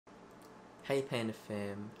Hey Panda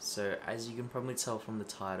fam, so as you can probably tell from the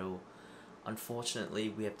title, unfortunately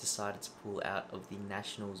we have decided to pull out of the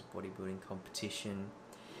Nationals bodybuilding competition.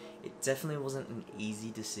 It definitely wasn't an easy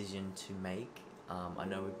decision to make. I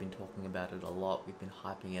know we've been talking about it a lot, we've been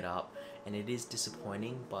hyping it up, and it is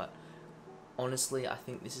disappointing, but honestly I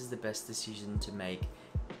think this is the best decision to make,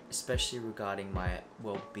 especially regarding my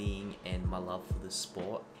well-being and my love for the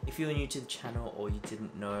sport. If you're new to the channel or you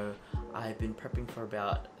didn't know, I've been prepping for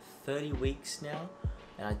about 30 weeks now,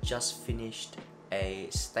 and I just finished a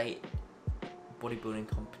state bodybuilding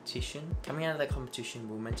competition. Coming out of that competition,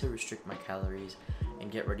 we were meant to restrict my calories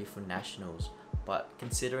and get ready for nationals, but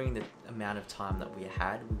considering the amount of time that we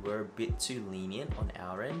had, we were a bit too lenient on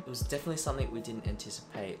our end. It was definitely something we didn't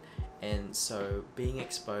anticipate, and so being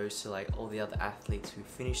exposed to like all the other athletes who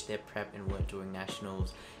finished their prep and weren't doing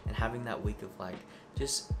nationals, and having that week of like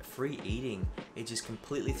just free eating, it just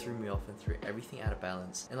completely threw me off and threw everything out of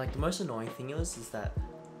balance. And like the most annoying thing is that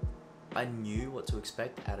I knew what to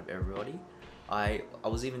expect out of everybody. I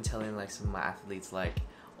was even telling like some of my athletes like,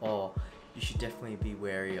 oh, you should definitely be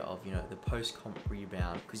wary of, you know, the post-comp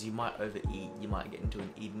rebound, because you might overeat, you might get into an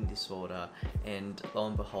eating disorder, and lo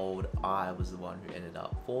and behold, I was the one who ended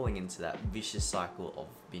up falling into that vicious cycle of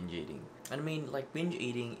binge eating. And I mean, like, binge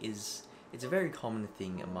eating it's a very common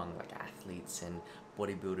thing among like athletes and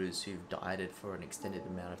bodybuilders who've dieted for an extended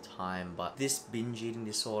amount of time, but this binge eating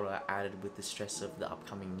disorder, added with the stress of the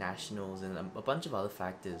upcoming nationals and a bunch of other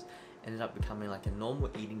factors, ended up becoming like a normal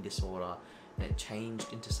eating disorder, and it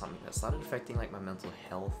changed into something that started affecting like my mental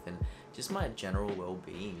health and just my general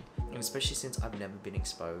well-being. And especially since I've never been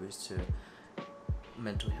exposed to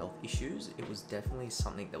mental health issues, it was definitely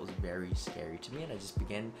something that was very scary to me, and I just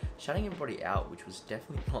began shutting everybody out, which was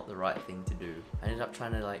definitely not the right thing to do. I ended up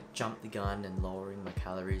trying to like jump the gun and lowering my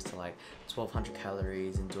calories to like 1200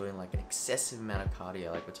 calories and doing like an excessive amount of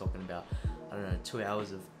cardio. Like we're talking about, I don't know, 2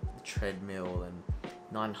 hours of treadmill and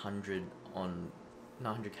 900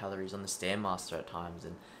 calories on the Stairmaster at times,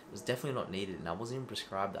 and it was definitely not needed, and I wasn't even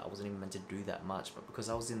prescribed that. I wasn't even meant to do that much, but because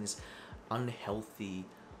I was in this unhealthy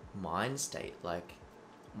mind state, like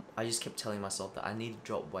I just kept telling myself that I need to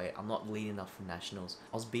drop weight, I'm not lean enough for nationals.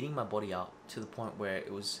 I was beating my body up to the point where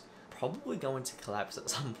it was probably going to collapse at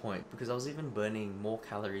some point, because I was even burning more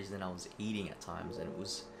calories than I was eating at times, and it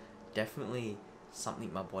was definitely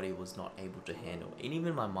something my body was not able to handle, and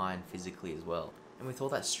even my mind physically as well. And with all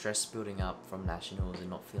that stress building up from nationals and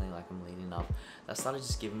not feeling like I'm lean enough, that started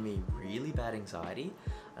just giving me really bad anxiety,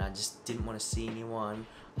 and I just didn't want to see anyone.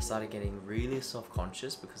 I started getting really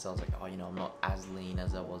self-conscious because I was like, oh, you know, I'm not as lean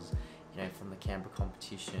as I was, you know, from the Canberra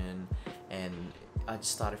competition, and I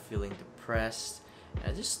just started feeling depressed,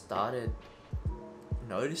 and I just started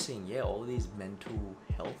noticing, yeah, all these mental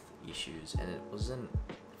health issues, and it wasn't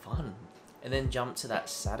fun. And then jump to that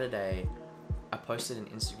Saturday, I posted an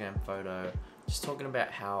Instagram photo just talking about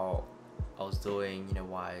how I was doing, you know,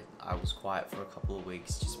 why I was quiet for a couple of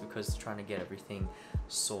weeks, just because trying to get everything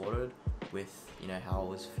sorted with, you know, how I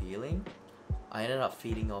was feeling. I ended up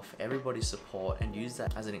feeding off everybody's support and used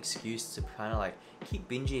that as an excuse to kind of like keep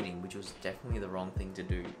binge eating, which was definitely the wrong thing to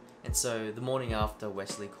do. And so the morning after,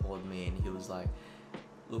 Wesley called me and he was like,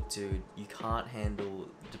 look dude, you can't handle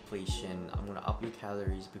depletion, I'm gonna up your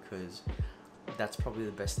calories because that's probably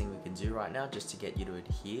the best thing we can do right now just to get you to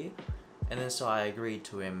adhere. And then so I agreed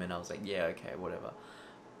to him, and I was like, yeah, okay, whatever.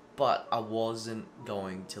 But I wasn't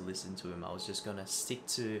going to listen to him. I was just gonna stick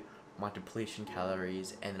to my depletion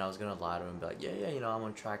calories, and then I was gonna lie to him and be like, yeah, you know, I'm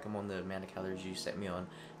on track, I'm on the amount of calories you set me on.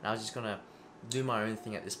 And I was just gonna do my own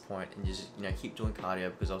thing at this point and just, you know, keep doing cardio,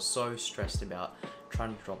 because I was so stressed about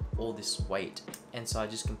trying to drop all this weight. And so I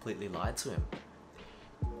just completely lied to him.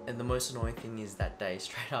 And the most annoying thing is that day,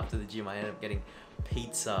 straight after the gym, I ended up getting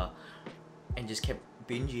pizza and just kept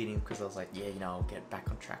binge eating, because I was like, yeah, you know, I'll get back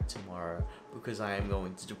on track tomorrow because I am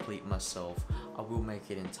going to deplete myself. I will make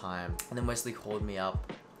it in time. And then Wesley called me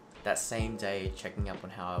up that same day, checking up on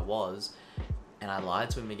how I was, and I lied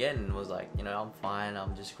to him again and was like, you know, I'm fine,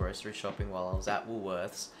 I'm just grocery shopping while I was at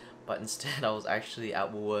Woolworths. But instead I was actually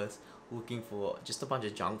at Woolworths looking for just a bunch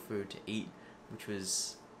of junk food to eat, which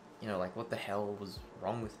was, you know, like, what the hell was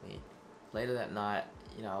wrong with me? Later that night,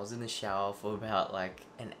 you know, I was in the shower for about like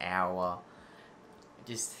an hour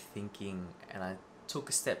just thinking, and I took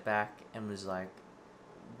a step back and was like,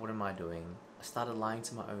 what am I doing? I started lying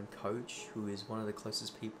to my own coach, who is one of the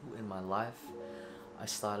closest people in my life. I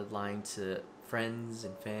started lying to friends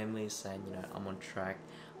and family, saying, you know, I'm on track,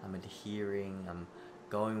 I'm adhering, I'm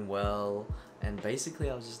going well, and basically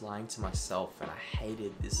I was just lying to myself, and I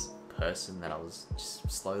hated this person that I was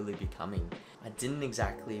just slowly becoming. I didn't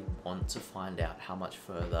exactly want to find out how much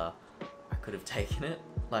further I could have taken it.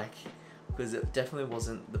 Like, because it definitely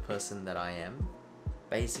wasn't the person that I am.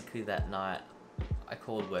 Basically that night I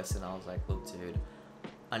called Wes and I was like, look dude,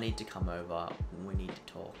 I need to come over, we need to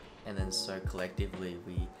talk. And then so collectively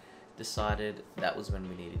we decided that was when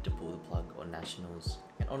we needed to pull the plug on nationals.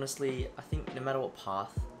 And honestly, I think no matter what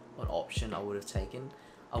path, what option I would have taken,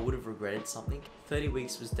 I would have regretted something. 30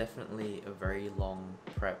 weeks was definitely a very long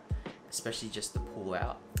prep, especially just the pull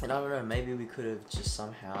out. And I don't know, maybe we could have just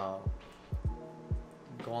somehow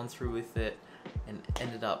gone through with it and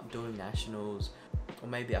ended up doing nationals, or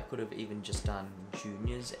maybe I could have even just done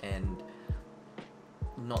juniors and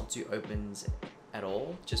not do opens at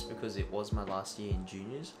all, just because it was my last year in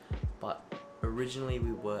juniors. But originally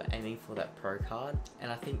we were aiming for that pro card,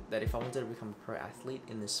 and I think that if I wanted to become a pro athlete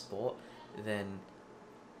in this sport, then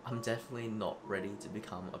I'm definitely not ready to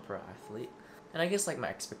become a pro athlete. And I guess like my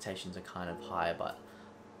expectations are kind of high, but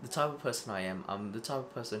the type of person I am, I'm the type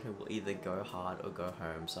of person who will either go hard or go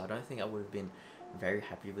home. So I don't think I would have been very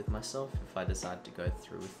happy with myself if I decided to go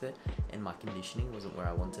through with it and my conditioning wasn't where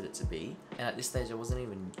I wanted it to be. And at this stage I wasn't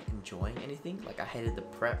even enjoying anything. Like I hated the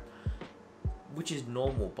prep, which is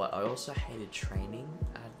normal, but I also hated training.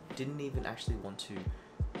 I didn't even actually want to,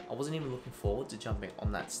 I wasn't even looking forward to jumping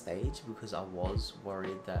on that stage because I was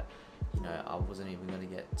worried that, you know, I wasn't even going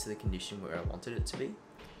to get to the condition where I wanted it to be.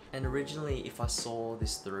 And originally, if I saw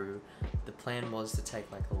this through, the plan was to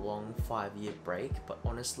take like a long 5-year break. But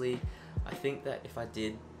honestly, I think that if I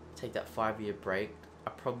did take that 5-year break, I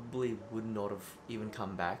probably would not have even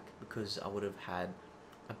come back, because I would have had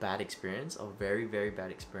a bad experience, a very, very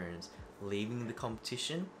bad experience leaving the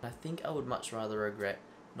competition. I think I would much rather regret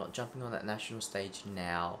not jumping on that national stage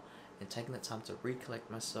now and taking that time to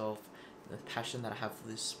recollect myself, the passion that I have for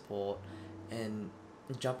this sport, and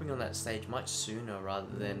jumping on that stage much sooner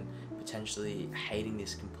rather than potentially hating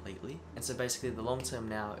this completely. And so basically the long term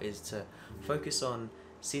now is to focus on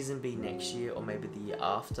season B next year, or maybe the year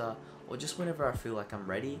after, or just whenever I feel like I'm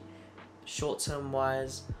ready. Short term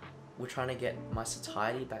wise, we're trying to get my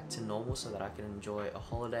satiety back to normal so that I can enjoy a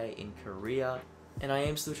holiday in Korea. And I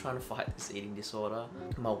am still trying to fight this eating disorder.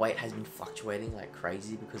 My weight has been fluctuating like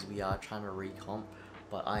crazy because we are trying to recomp,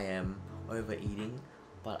 but I am overeating.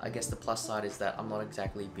 But I guess the plus side is that I'm not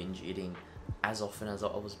exactly binge eating as often as I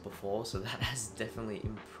was before, so that has definitely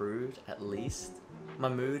improved at least. My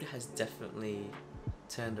mood has definitely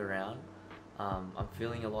turned around. I'm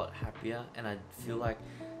feeling a lot happier, and I feel like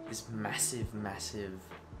this massive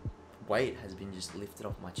weight has been just lifted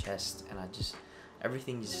off my chest, and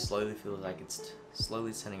everything just slowly feels like it's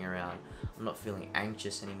slowly turning around. I'm not feeling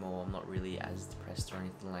anxious anymore, I'm not really as depressed or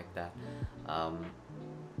anything like that.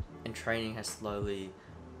 And training has slowly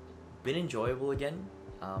been enjoyable again.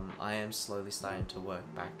 I am slowly starting to work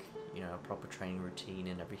back, you know, a proper training routine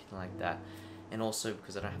and everything like that. And also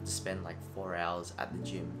because I don't have to spend like 4 hours at the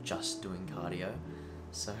gym just doing cardio.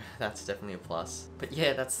 So that's definitely a plus. But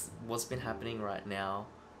yeah, that's what's been happening right now.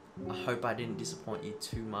 I hope I didn't disappoint you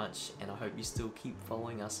too much, and I hope you still keep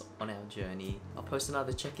following us on our journey. I'll post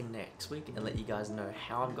another check-in next week and let you guys know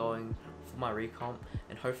how I'm going for my recomp,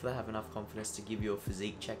 and hopefully I have enough confidence to give you a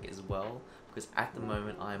physique check as well, because at the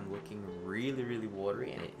moment I'm looking really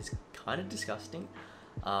watery and it is kind of disgusting.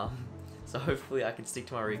 So hopefully I can stick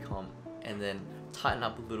to my recomp and then tighten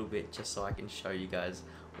up a little bit just so I can show you guys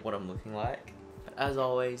what I'm looking like. But as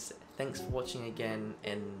always, thanks for watching again,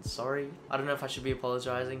 and sorry, I don't know if I should be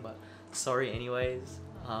apologizing, but sorry anyways.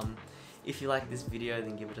 If you like this video,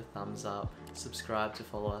 then give it a thumbs up, subscribe to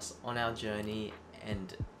follow us on our journey,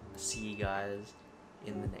 and see you guys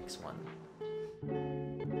in the next one.